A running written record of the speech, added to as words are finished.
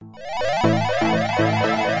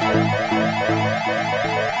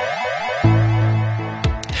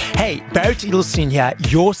Garrett Edelstein here,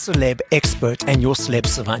 your celeb expert and your celeb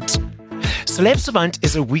savant. Celeb Savant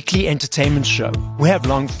is a weekly entertainment show. We have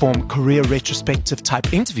long-form career retrospective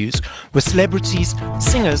type interviews with celebrities,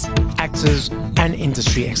 singers, actors, and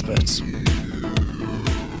industry experts.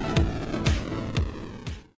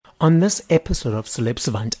 On this episode of Celeb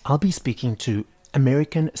Savant, I'll be speaking to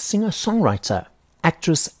American singer-songwriter,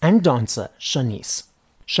 actress, and dancer Shanice.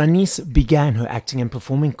 Shanice began her acting and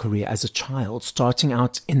performing career as a child, starting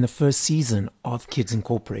out in the first season of Kids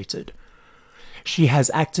Incorporated. She has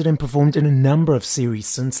acted and performed in a number of series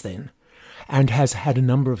since then, and has had a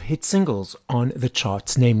number of hit singles on the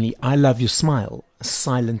charts, namely I Love Your Smile,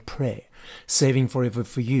 Silent Prayer, Saving Forever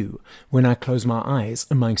for You, When I Close My Eyes,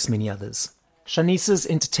 amongst many others. Shanice's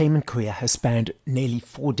entertainment career has spanned nearly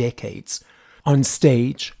 4 decades, on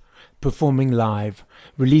stage, performing live,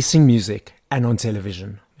 releasing music, and on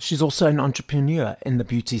television. She's also an entrepreneur in the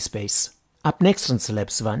beauty space. Up next on Celeb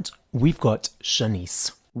Savant, we've got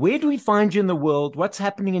Shanice. Where do we find you in the world? What's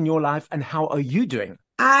happening in your life, and how are you doing?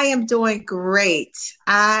 I am doing great.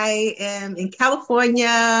 I am in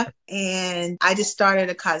California, and I just started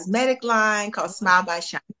a cosmetic line called Smile by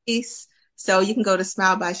Shanice. So you can go to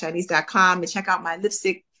smilebyshanice.com and check out my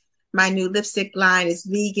lipstick. My new lipstick line is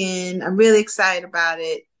vegan. I'm really excited about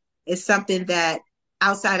it. It's something that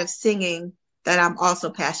outside of singing that I'm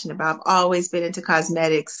also passionate about. I've always been into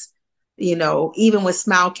cosmetics. You know, even when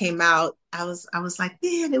Smile came out, I was like,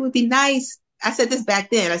 man, it would be nice. I said this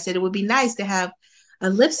back then. I said it would be nice to have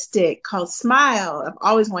a lipstick called Smile. I've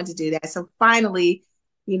always wanted to do that. So finally,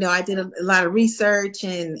 you know, I did a lot of research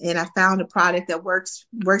and I found a product that works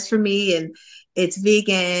for me, and it's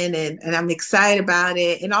vegan, and I'm excited about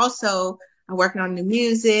it. And also I'm working on new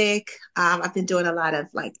music. I've been doing a lot of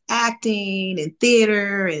like acting and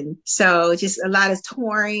theater. And so just a lot of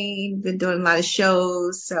touring, been doing a lot of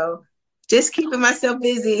shows. So just keeping myself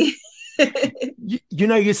busy. You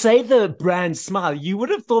know, you say the brand Smile, you would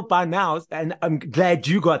have thought by now, and I'm glad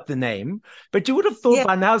you got the name, but you would have thought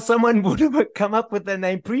by now someone would have come up with the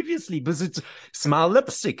name previously, because it's Smile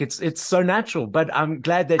lipstick. It's so natural, but I'm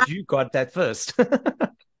glad that you got that first.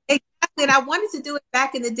 Exactly. And I wanted to do it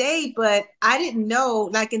back in the day, but I didn't know,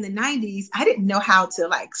 like in the 90s, I didn't know how to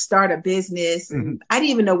like start a business. And I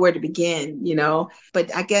didn't even know where to begin, you know,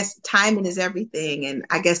 but I guess timing is everything. And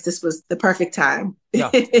I guess this was the perfect time. Yeah.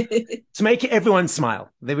 To make everyone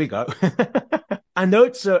smile. There we go. I know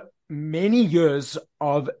it's many years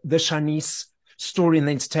of the Shanice story in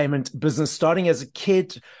the entertainment business, starting as a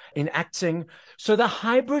kid in acting. So the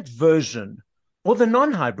hybrid version or the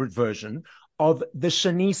non-hybrid version of the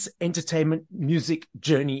Shanice entertainment music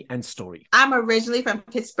journey and story. I'm originally from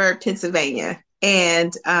Pittsburgh, Pennsylvania,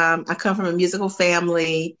 and I come from a musical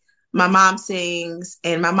family. My mom sings,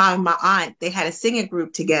 and my mom and my aunt, they had a singing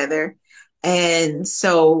group together. And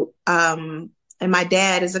so, and my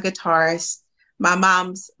dad is a guitarist. My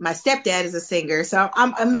stepdad is a singer. So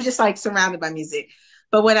I'm just like surrounded by music.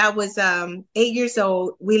 But when I was 8 years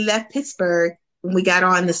old, we left Pittsburgh and we got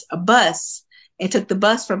on a bus and took the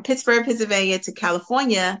bus from Pittsburgh, Pennsylvania to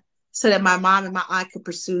California so that my mom and my aunt could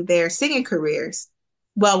pursue their singing careers.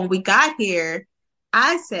 Well, when we got here,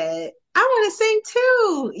 I said, I want to sing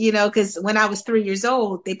too, you know, because when I was 3 years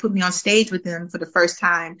old, they put me on stage with them for the first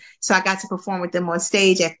time. So I got to perform with them on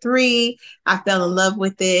stage at 3. I fell in love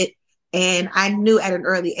with it. And I knew at an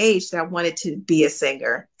early age that I wanted to be a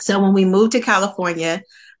singer. So when we moved to California,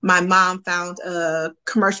 my mom found a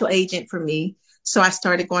commercial agent for me. So I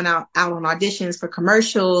started going out on auditions for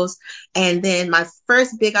commercials. And then my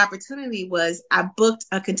first big opportunity was I booked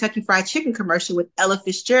a Kentucky Fried Chicken commercial with Ella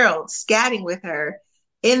Fitzgerald, scatting with her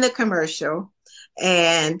in the commercial.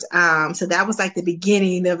 And so that was like the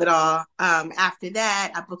beginning of it all. After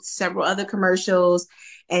that, I booked several other commercials.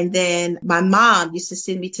 And then my mom used to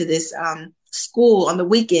send me to this school on the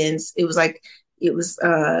weekends.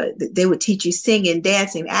 They would teach you singing,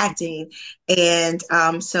 dancing, acting. And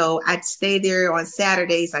so I'd stay there on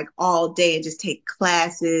Saturdays, like all day, and just take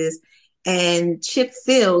classes. And Chip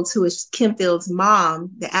Fields, who is Kim Fields'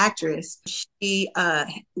 mom, the actress, she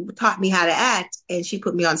taught me how to act, and she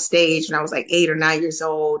put me on stage when I was like 8 or 9 years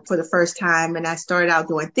old for the first time. And I started out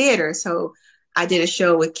doing theater. So I did a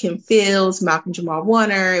show with Kim Fields, Malcolm Jamal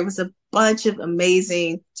Warner. It was a bunch of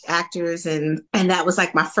amazing actors, and that was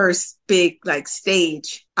like my first big like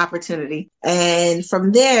stage opportunity. And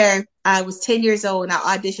from there, I was 10 years old and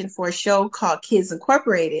I auditioned for a show called Kids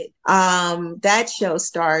Incorporated. That show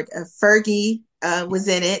starred Fergie was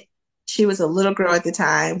in it. She was a little girl at the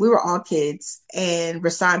time. We were all kids, and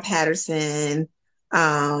Rasan Patterson,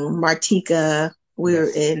 Martika We were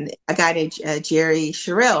Yes. in a guy named Jerry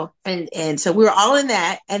Sherrill. And so we were all in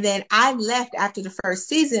that. And then I left after the first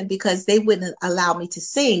season because they wouldn't allow me to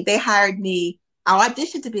sing. They hired me. I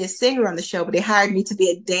auditioned to be a singer on the show, but they hired me to be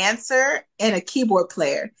a dancer and a keyboard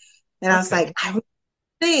player. And I was like, Okay. I really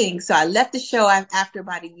sing. So I left the show after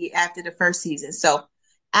about a year after the first season. So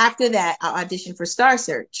after that, I auditioned for Star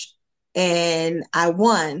Search and I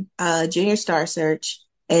won Junior Star Search.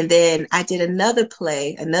 And then I did another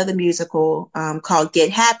play, another musical called Get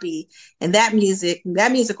Happy. And that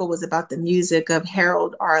musical was about the music of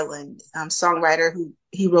Harold Arlen, songwriter who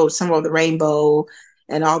he wrote Somewhere Over the Rainbow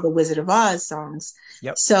and all the Wizard of Oz songs.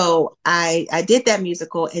 Yep. So I did that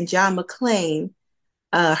musical, and John McClane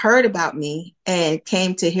heard about me and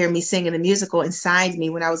came to hear me sing in the musical and signed me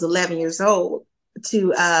when I was 11 years old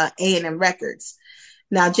to A&M Records.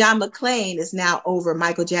 Now, John McClane is now over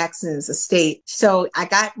Michael Jackson's estate. So I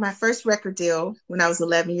got my first record deal when I was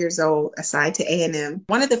 11 years old, assigned to A&M.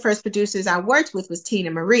 One of the first producers I worked with was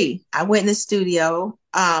Tina Marie. I went in the studio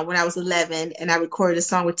when I was 11 and I recorded a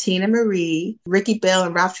song with Tina Marie, Ricky Bell,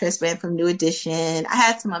 and Ralph Tresvant from New Edition.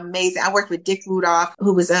 I worked with Dick Rudolph,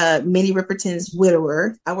 who was Minnie Riperton's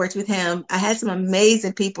widower. I worked with him. I had some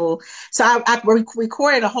amazing people. So I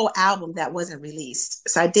recorded a whole album that wasn't released.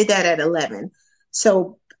 So I did that at 11.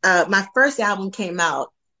 So my first album came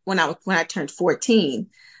out when I turned 14.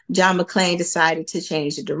 John McClane decided to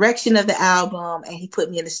change the direction of the album, and he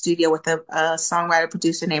put me in the studio with a songwriter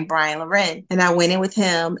producer named Brian Loren. And I went in with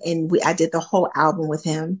him, and I did the whole album with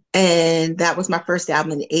him. And that was my first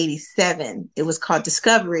album in '87. It was called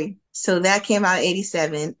Discovery. So that came out in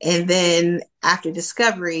 '87. And then after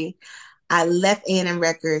Discovery, I left A&M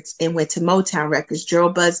Records and went to Motown Records.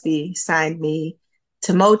 Gerald Busby signed me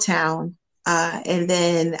to Motown. And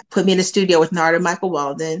then put me in the studio with Narda Michael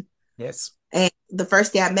Walden. Yes. And the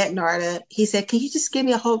first day I met Narda, he said, "Can you just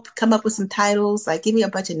come up with some titles? Like, give me a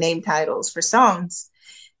bunch of name titles for songs."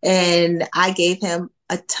 And I gave him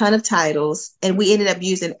a ton of titles, and we ended up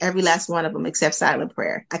using every last one of them except Silent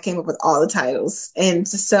Prayer. I came up with all the titles. And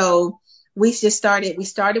so we started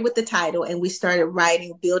with the title, and we started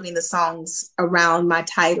building the songs around my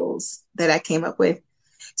titles that I came up with.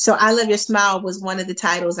 So I Love Your Smile was one of the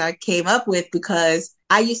titles I came up with because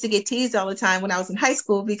I used to get teased all the time when I was in high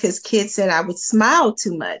school because kids said I would smile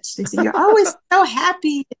too much. They said, "You're always so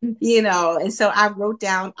happy," and so I wrote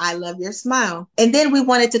down I Love Your Smile. And then we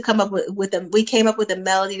wanted to come up we came up with a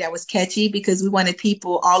melody that was catchy because we wanted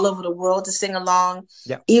people all over the world to sing along.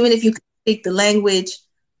 Yep. Even if you could speak the language,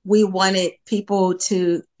 we wanted people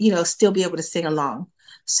to, still be able to sing along.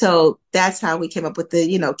 So that's how we came up with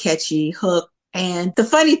the, catchy hook. And the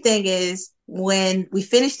funny thing is, when we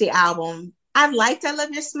finished the album, I liked I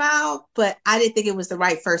Love Your Smile, but I didn't think it was the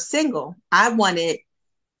right first single. I wanted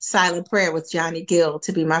Silent Prayer with Johnny Gill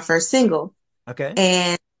to be my first single. Okay.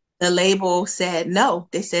 And the label said no.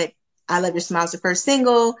 They said I Love Your Smile is the first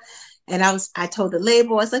single. And I told the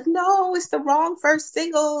label, I was like, "No, it's the wrong first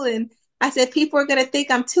single." And I said, "People are going to think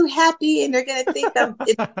I'm too happy, and they're going to think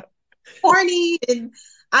it's corny." And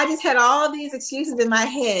I just had all these excuses in my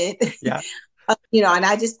head. Yeah. And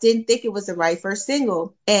I just didn't think it was the right first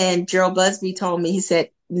single. And Gerald Busby told me, he said,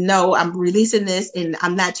 "No, I'm releasing this and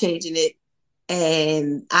I'm not changing it."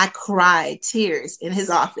 And I cried tears in his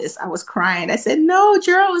office. I was crying. I said, "No,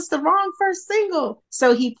 Gerald, it's the wrong first single."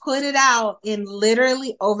 So he put it out, and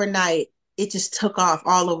literally overnight, it just took off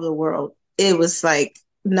all over the world. It was like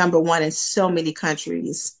number one in so many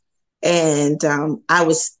countries. And I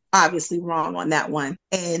was obviously wrong on that one.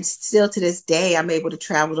 And still to this day, I'm able to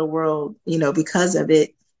travel the world, because of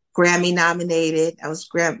it. Grammy nominated. I was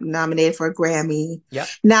nominated for a Grammy. Yep.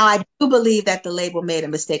 Now, I do believe that the label made a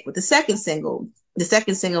mistake with the second single. The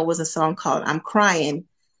second single was a song called I'm Crying.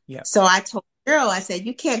 Yep. So I told the girl, I said,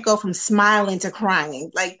 "You can't go from smiling to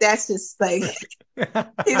crying. Like, that's just like," he's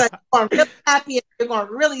like, "You're going really happy and you're going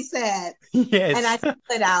really sad." Yes. And I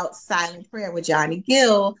put out Silent Prayer with Johnny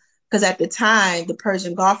Gill, because at the time the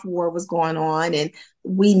Persian Gulf War was going on and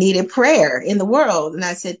we needed prayer in the world. And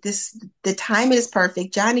I said, the timing is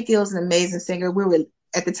perfect. Johnny Gill's an amazing singer.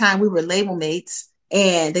 At the time we were label mates,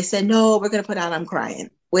 and they said, "No, we're going to put out I'm Crying,"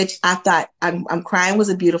 which I thought I'm Crying was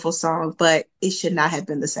a beautiful song, but it should not have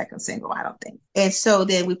been the second single, I don't think. And so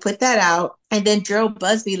then we put that out, and then Gerald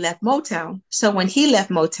Busby left Motown. So when he left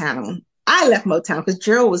Motown, I left Motown because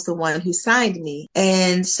Gerald was the one who signed me.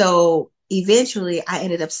 And so eventually I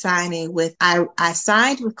ended up signing I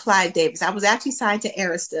signed with Clive Davis. I was actually signed to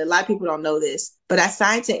Arista. A lot of people don't know this, but I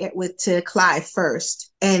signed to Clive first.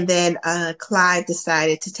 And then Clive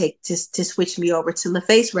decided to switch me over to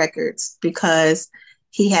LaFace Records because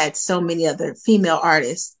he had so many other female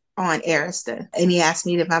artists on Arista, and he asked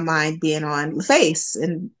me if I mind being on LaFace,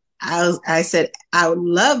 and I said I would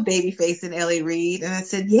love Babyface and Ellie Reed, and I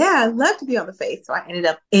said yeah, I'd love to be on LaFace. So I ended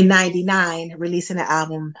up in '99 releasing an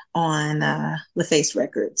album on LaFace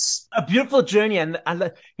Records. A beautiful journey, and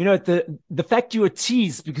the fact you were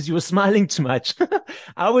teased because you were smiling too much.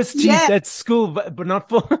 I was teased Yeah, at school, but not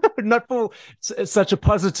for not for such a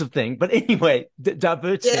positive thing. But anyway, yeah,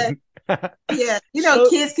 diverting. yeah. So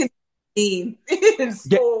Kids can be mean in yeah,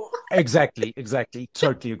 school. exactly.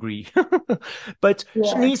 Totally agree. But Yeah.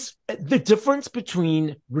 Shanice, the difference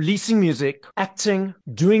between releasing music, acting,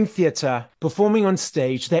 doing theater, performing on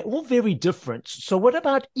stage, they're all very different. So what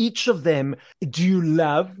about each of them do you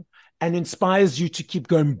love and inspires you to keep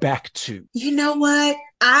going back to? You know what?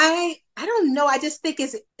 I don't know. I just think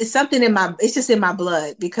it's something it's just in my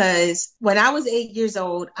blood because when I was 8 years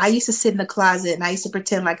old, I used to sit in the closet and I used to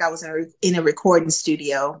pretend like I was in a recording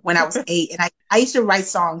studio when I was eight. And I used to write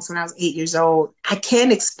songs when I was 8 years old. I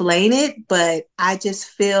can't explain it, but I just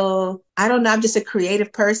feel, I don't know, I'm just a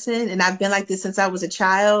creative person and I've been like this since I was a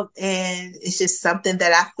child. And it's just something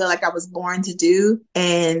that I feel like I was born to do.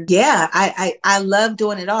 And yeah, I love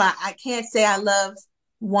doing it all. I can't say I love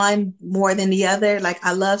one more than the other. Like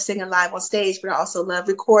I love singing live on stage, but I also love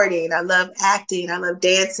recording. I love acting. I love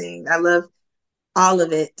dancing. I love all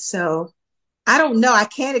of it. So I don't know. I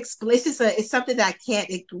can't explain. It's something that I can't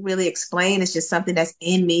really explain. It's just something that's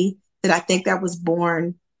in me that I think I was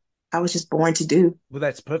just born to do. Well,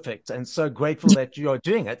 that's perfect. And so grateful that you are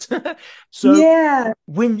doing it. So Yeah.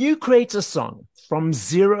 when you create a song from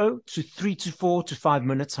 0 to 3 to 4 to 5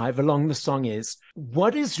 minutes, however long the song is,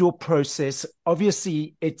 what is your process?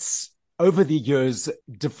 Obviously, it's over the years,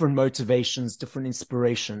 different motivations, different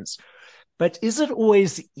inspirations, but is it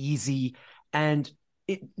always easy? And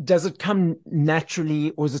does it come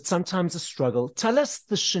naturally or is it sometimes a struggle? Tell us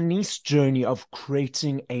the Shanice journey of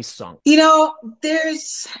creating a song. I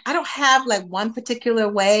don't have like one particular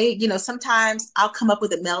way. Sometimes I'll come up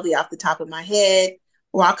with a melody off the top of my head,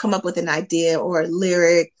 or I'll come up with an idea or a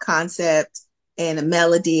lyric concept and a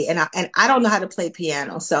melody. And I don't know how to play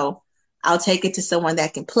piano. So I'll take it to someone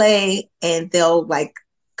that can play and they'll like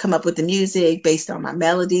come up with the music based on my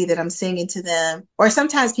melody that I'm singing to them. Or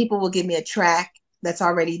sometimes people will give me a track that's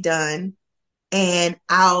already done and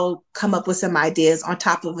I'll come up with some ideas on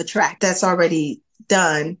top of a track that's already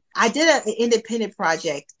done. I did an independent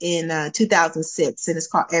project in 2006, and it's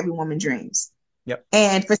called Every Woman Dreams. Yep.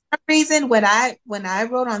 And for some reason, when I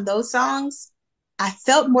wrote on those songs, I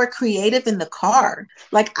felt more creative in the car.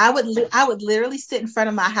 Like I would literally sit in front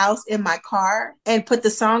of my house in my car and put the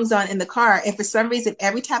songs on in the car. And for some reason,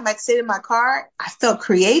 every time I'd sit in my car, I felt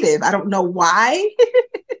creative. I don't know why.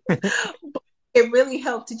 It really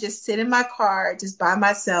helped to just sit in my car just by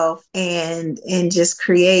myself and just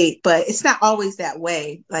create, but it's not always that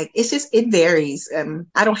way. Like it varies.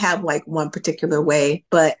 I don't have like one particular way,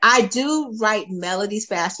 but I do write melodies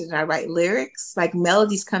faster than I write lyrics. Like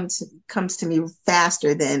melodies comes to me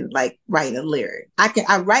faster than like writing a lyric.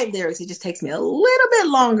 I write lyrics, it just takes me a little bit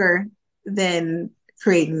longer than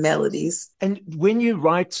creating melodies. And when you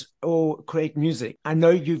write or create music, I know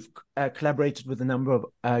you've collaborated with a number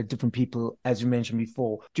of different people, as you mentioned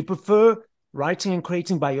before. Do you prefer writing and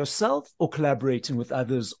creating by yourself or collaborating with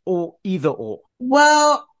others, or either or?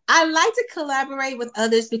 Well, I like to collaborate with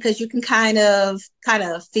others because you can kind of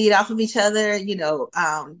feed off of each other,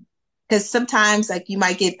 because sometimes like you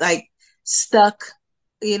might get like stuck,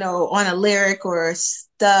 on a lyric or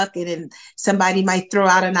stuck, and then somebody might throw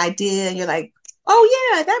out an idea and you're like,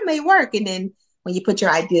 oh yeah, that may work. And then when you put your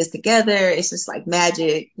ideas together, it's just like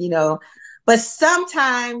magic. But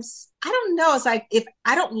sometimes I don't know. It's like if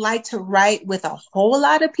I don't like to write with a whole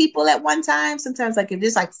lot of people at one time. Sometimes like if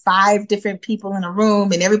there's like five different people in a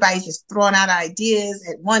room and everybody's just throwing out ideas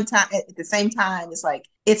at one time at the same time, it's like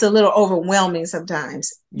it's a little overwhelming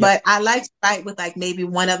sometimes. Yep. But I like to write with like maybe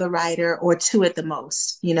one other writer or two at the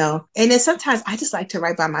most. And then sometimes I just like to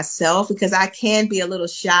write by myself because I can be a little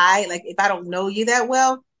shy. Like if I don't know you that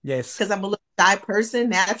well, Yes. because I'm a little shy person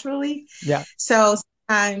naturally. Yeah. So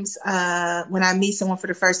sometimes when I meet someone for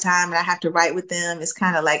the first time and I have to write with them, it's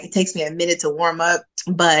kind of like it takes me a minute to warm up.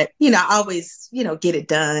 But I always, get it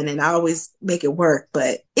done and I always make it work.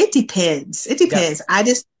 But it depends. It Yeah. depends. I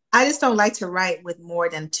just don't like to write with more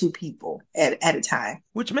than two people at a time.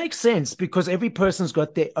 Which makes sense because every person's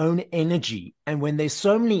got their own energy. And when there's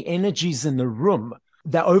so many energies in the room,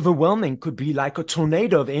 the overwhelming could be like a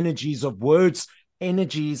tornado of energies, of words,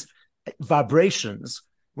 energies, vibrations.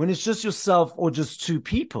 When it's just yourself or just two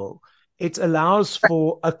people, it allows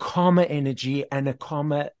for a calmer energy and a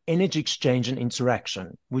calmer energy exchange and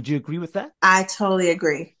interaction. Would you agree with that? I totally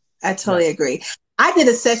agree. I Yeah. totally agree. I did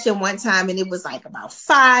a session one time and it was like about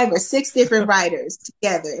 5 or 6 different writers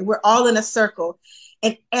together, and we're all in a circle,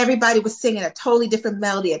 and everybody was singing a totally different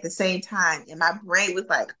melody at the same time. And my brain was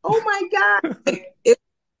like, oh my God. Like, it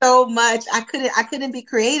was so much. I couldn't be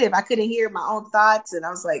creative. I couldn't hear my own thoughts. And I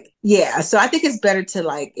was like, yeah. So I think it's better to,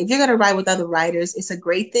 like, if you're gonna write with other writers, it's a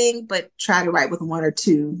great thing, but try to write with one or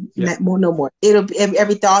two, Yeah. not more, no more. It'll be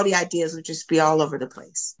all the ideas will just be all over the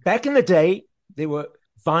place. Back in the day, there were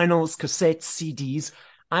vinyls, cassettes, CDs.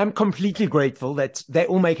 I'm completely grateful that they're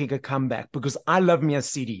all making a comeback because I love me a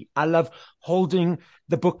CD. I love holding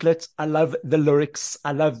the booklet. I love the lyrics.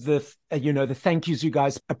 I love the thank yous you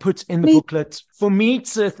guys put in the Me, booklet. For me,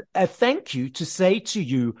 it's a thank you to say to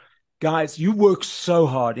you, guys, you work so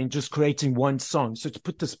hard in just creating one song. So to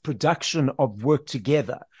put this production of work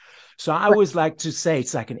together. So I always like to say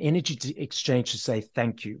it's like an energy exchange to say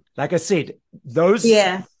thank you. Like I said, those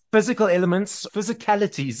yeah. physical elements,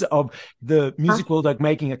 physicalities of the music world are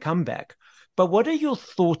making a comeback. But what are your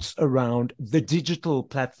thoughts around the digital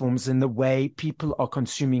platforms and the way people are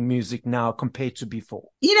consuming music now compared to before?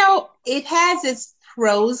 It has its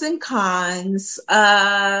pros and cons.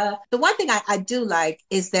 The one thing I do like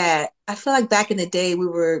is that I feel like back in the day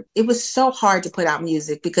it was so hard to put out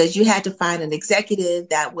music because you had to find an executive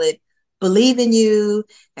that would believe in you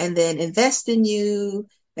and then invest in you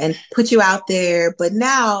and put you out there. But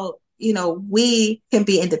now, we can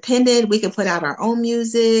be independent. We can put out our own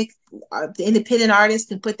music. The independent artists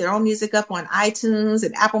can put their own music up on iTunes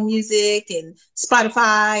and Apple Music and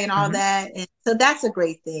Spotify and all Mm-hmm. that. And so that's a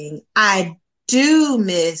great thing. I do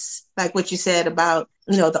miss, like what you said about,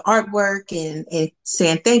 the artwork and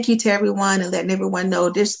saying thank you to everyone and letting everyone know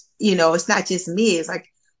there's, it's not just me. It's like,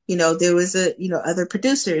 there was other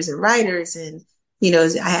producers and writers, and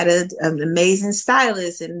I had an amazing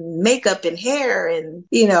stylist and makeup and hair, and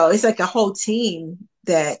it's like a whole team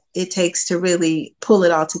that it takes to really pull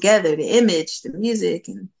it all together, the image, the music.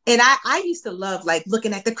 And I used to love, like,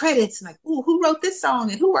 looking at the credits and like, ooh, who wrote this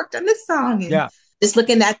song and who worked on this song, and Yeah. just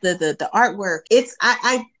looking at the artwork.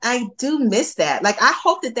 I do miss that. Like, I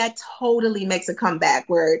hope that totally makes a comeback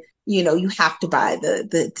where you have to buy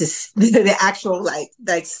the actual,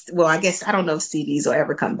 well, I guess I don't know if CDs will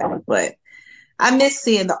ever come back, but I miss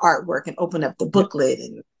seeing the artwork and open up the Yeah. booklet,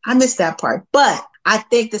 and I miss that part. But I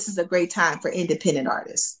think this is a great time for independent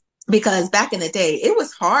artists, because back in the day it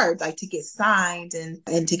was hard, like, to get signed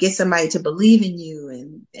and to get somebody to believe in you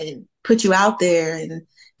and put you out there. And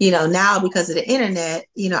now, because of the internet,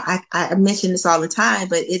 I mention this all the time,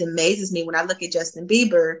 but it amazes me when I look at Justin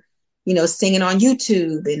Bieber, singing on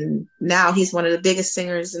YouTube. And now he's one of the biggest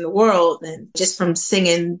singers in the world, and just from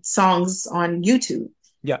singing songs on YouTube.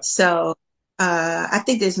 Yeah. So I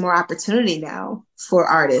think there's more opportunity now for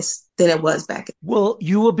artists than it was back then. Well,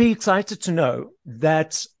 you will be excited to know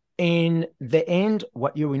that in the end,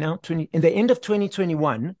 what year are we now? In the end of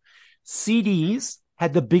 2021, CDs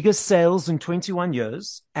had the biggest sales in 21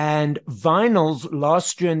 years, and vinyls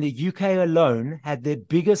last year in the UK alone had their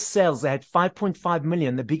biggest sales. They had 5.5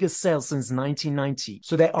 million, the biggest sales since 1990.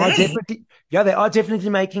 So they are Dang. definitely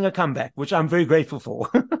making a comeback, which I'm very grateful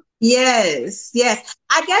for. Yes, yes.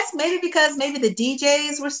 I guess maybe because maybe the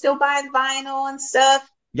DJs were still buying vinyl and stuff.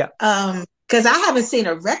 Yeah. Because I haven't seen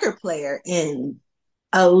a record player in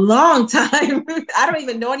a long time. I don't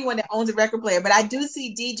even know anyone that owns a record player, but I do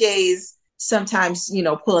see DJs sometimes,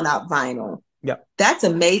 pulling out vinyl. Yeah. That's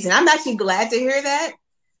amazing. I'm actually glad to hear that,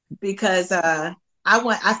 because I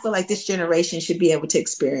feel like this generation should be able to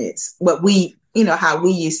experience what how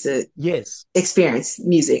we used to Yes. experience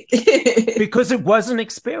music. Because it was an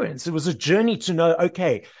experience. It was a journey to know,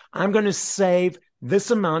 okay, I'm going to save this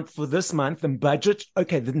amount for this month and budget.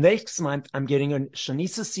 Okay, the next month I'm getting a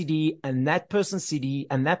Shanice CD and that person's CD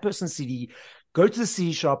and that person's CD. Go to the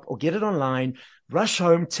CD shop or get it online, rush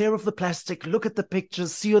home, tear off the plastic, look at the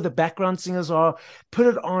pictures, see who the background singers are, put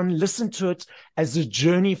it on, listen to it as a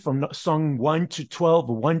journey from song 1 to 12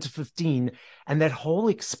 or 1 to 15. And that whole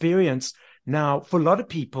experience now, for a lot of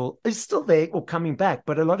people, is still there or coming back.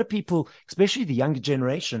 But a lot of people, especially the younger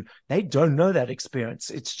generation, they don't know that experience.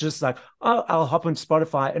 It's just like, oh, I'll hop on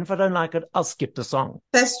Spotify, and if I don't like it, I'll skip the song.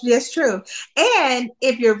 That's true. And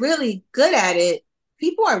if you're really good at it,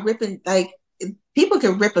 people are ripping, like, people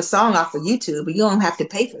can rip a song off of YouTube, but you don't have to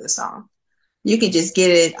pay for the song. You can just get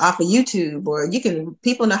it off of YouTube, or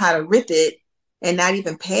people know how to rip it and not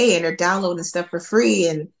even pay, and they're downloading stuff for free.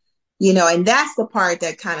 And and that's the part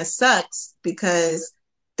that kind of sucks, because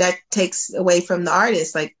that takes away from the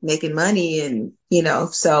artist, like, making money. And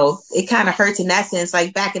so it kind of hurts in that sense.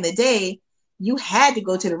 Like, back in the day, you had to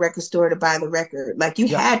go to the record store to buy the record. Like, you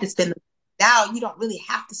Yeah. had to spend now you don't really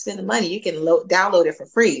have to spend the money. You can download it for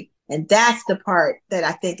free. And that's the part that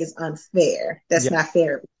I think is unfair. That's Yeah, not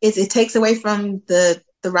fair. It takes away from the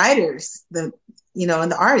writers, and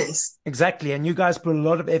the artists. exactly. And you guys put a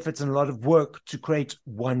lot of effort and a lot of work to create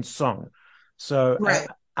one song. So Right.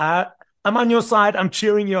 I'm on your side. I'm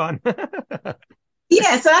cheering you on.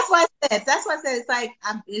 Yeah, so that's why I said it's like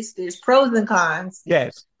there's pros and cons.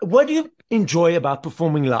 Yes. What do you enjoy about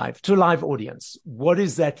performing live to a live audience? What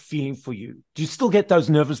is that feeling for you? Do you still get those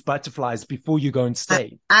nervous butterflies before you go on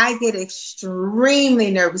stage? I get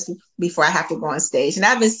extremely nervous before I have to go on stage, and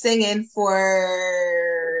I've been singing for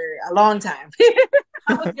a long time.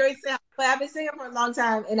 I was very sad, but I've been singing for a long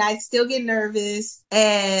time, and I still get nervous.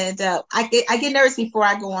 And I get nervous before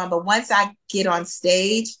I go on, but once I get on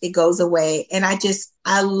stage, it goes away. And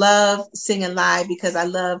I love singing live because I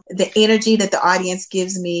love the energy that the audience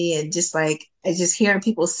gives me, and just hearing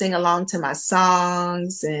people sing along to my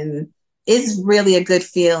songs. And it's really a good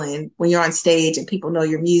feeling when you're on stage and people know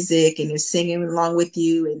your music and you're singing along with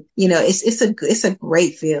you. And, it's a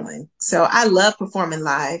great feeling. So I love performing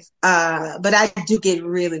live. But I do get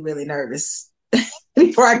really, really nervous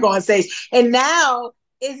before I go on stage. And now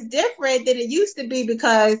it's different than it used to be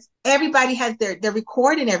because everybody has they're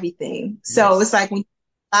recording everything. So it's Yes. like when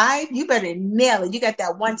you're live, you better nail it. You got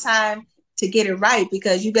that one time to get it right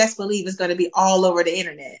because you best believe it's going to be all over the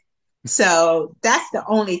internet. So that's the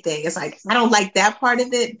only thing. It's like I don't like that part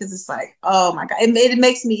of it because it's like, oh my God, it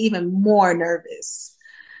makes me even more nervous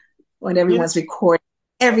when You know, everyone's recording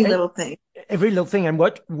every e- little thing. every little thing. And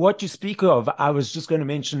what you speak of, I was just going to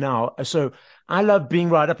mention now. So I love being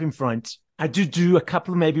right up in front. I do a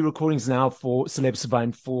couple of maybe recordings now for Celeb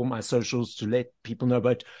Savant for my socials to let people know.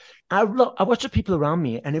 But I watch the people around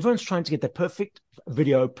me, and everyone's trying to get the perfect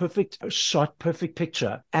video, perfect shot, perfect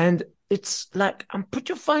picture. And it's like, put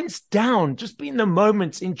your phones down, just be in the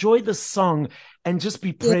moment, enjoy the song, and just be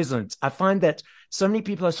Yeah, present. I find that so many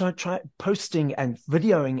people are posting and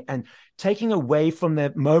videoing and taking away from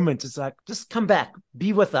the moment. It's like, just come back,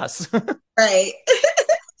 be with us. right.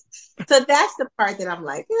 So that's the part that I'm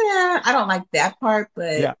like, yeah, I don't like that part,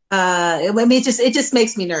 but Yeah. I mean, it just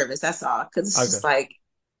makes me nervous. That's all, because it's Okay. just like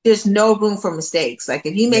there's no room for mistakes. Like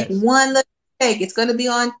if you make Yes. one little mistake, it's going to be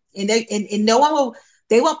on, and no one will.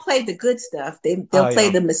 They won't play the good stuff. They'll Oh, play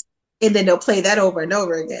yeah. the mistake, and then they'll play that over and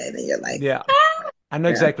over again, and you're like, Yeah. I know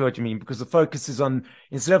yeah, exactly what you mean because the focus is on,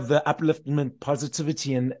 instead of the upliftment,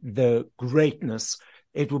 positivity, and the greatness,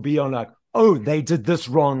 it will be on like, oh, they did this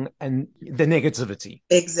wrong and the negativity.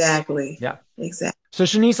 exactly, Yeah. exactly. So,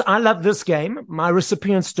 Shanice, I love this game. My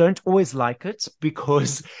recipients don't always like it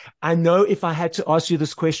because I know if I had to ask you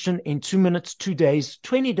this question in 2 minutes, 2 days,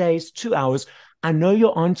 20 days, 2 hours, I know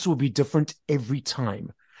your answer will be different every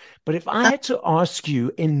time. But if I had to ask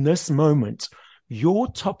you in this moment, your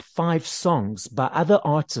top 5 songs by other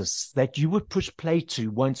artists that you would push play to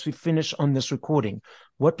once we finish on this recording,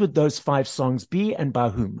 what would those 5 songs be and by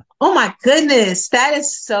whom? Oh my goodness, that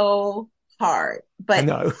is so hard. I But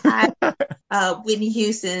know. Whitney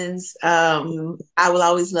Houston's "I Will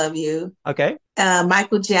Always Love You," Okay.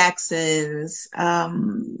 Michael Jackson's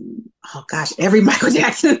oh gosh, every Michael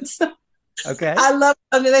Jackson song. Okay. I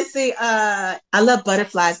mean, let's see, I love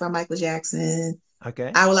Butterflies by Michael Jackson.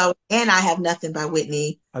 Okay. I Will Always, and I Have Nothing by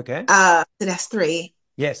Whitney. Okay. So that's three.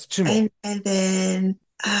 Yes. Two more. And then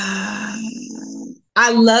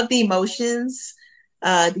I love the Emotions.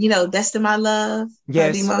 Best of My Love by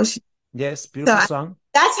the Yes. Emotions. Yes. So Beautiful song.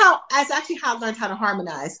 that's actually how I learned how to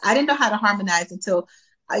harmonize. I didn't know how to harmonize until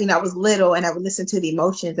I was little, and I would listen to the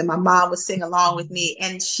Emotions, and my mom would sing along with me,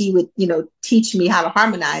 and she would teach me how to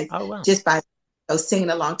harmonize Oh, wow. just by singing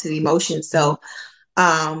along to the Emotions. So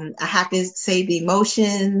I have to say the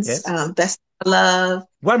Emotions, Yes. Best of Love.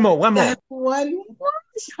 One more. One more. One more.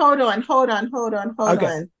 Hold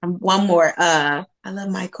Okay. on. One more. I love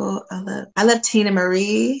Michael. I love Tina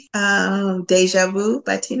Marie. Deja Vu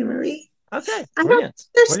by Tina Marie. Okay. I don't Brilliant.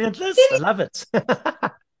 there's Brilliant list. I many, love it.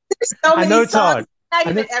 there's so I many know it's songs. hard. Not I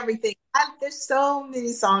even know. everything. There's so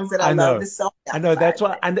many songs that I I love. know. There's so I know. many.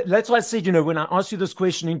 That's why I said, when I ask you this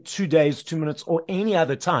question in 2 days, 2 minutes, or any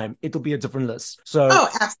other time, it'll be a different list. So Oh,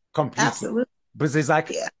 completely. absolutely. Because there's like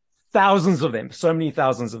Yeah. thousands of them, so many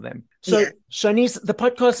thousands of them. So, Yeah. Shanice, the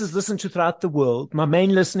podcast is listened to throughout the world. My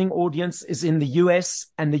main listening audience is in the US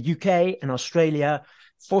and the UK and Australia.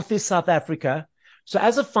 Fourth is South Africa. So,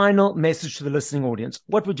 as a final message to the listening audience,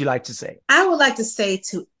 what would you like to say? I would like to say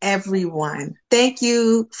to everyone, thank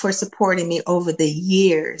you for supporting me over the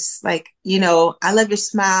years. Like, I love your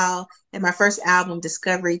smile. And my first album,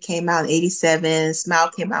 Discovery, came out in 87.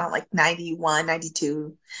 Smile came out in like 91,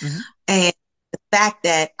 92. Mm-hmm. And the fact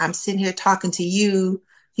that I'm sitting here talking to you,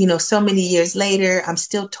 so many years later, I'm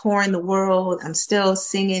still touring the world. I'm still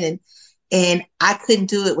singing, and I couldn't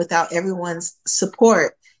do it without everyone's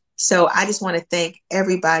support. So I just want to thank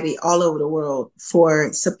everybody all over the world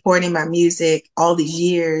for supporting my music all these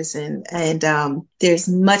years, and there's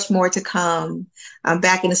much more to come. I'm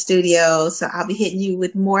back in the studio, so I'll be hitting you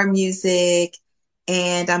with more music,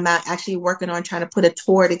 and I'm not actually working on trying to put a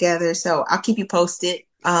tour together. So I'll keep you posted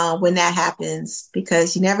when that happens,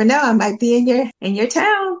 because you never know, I might be in your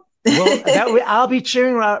town. Well, that way I'll be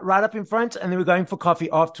cheering right up in front, and then we're going for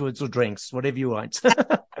coffee afterwards or drinks, whatever you want.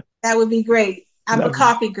 That would be great. I'm a Lovely.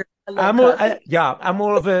 coffee girl. I love coffee. Yeah, I'm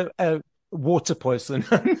more of a water person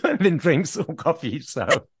than drinks or coffee.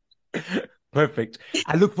 So perfect.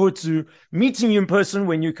 I look forward to meeting you in person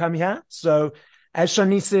when you come here. So, as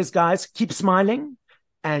Shanice says, guys, keep smiling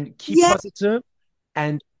and keep Yes, positive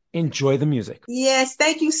and enjoy the music. yes.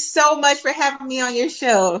 Thank you so much for having me on your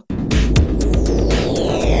show.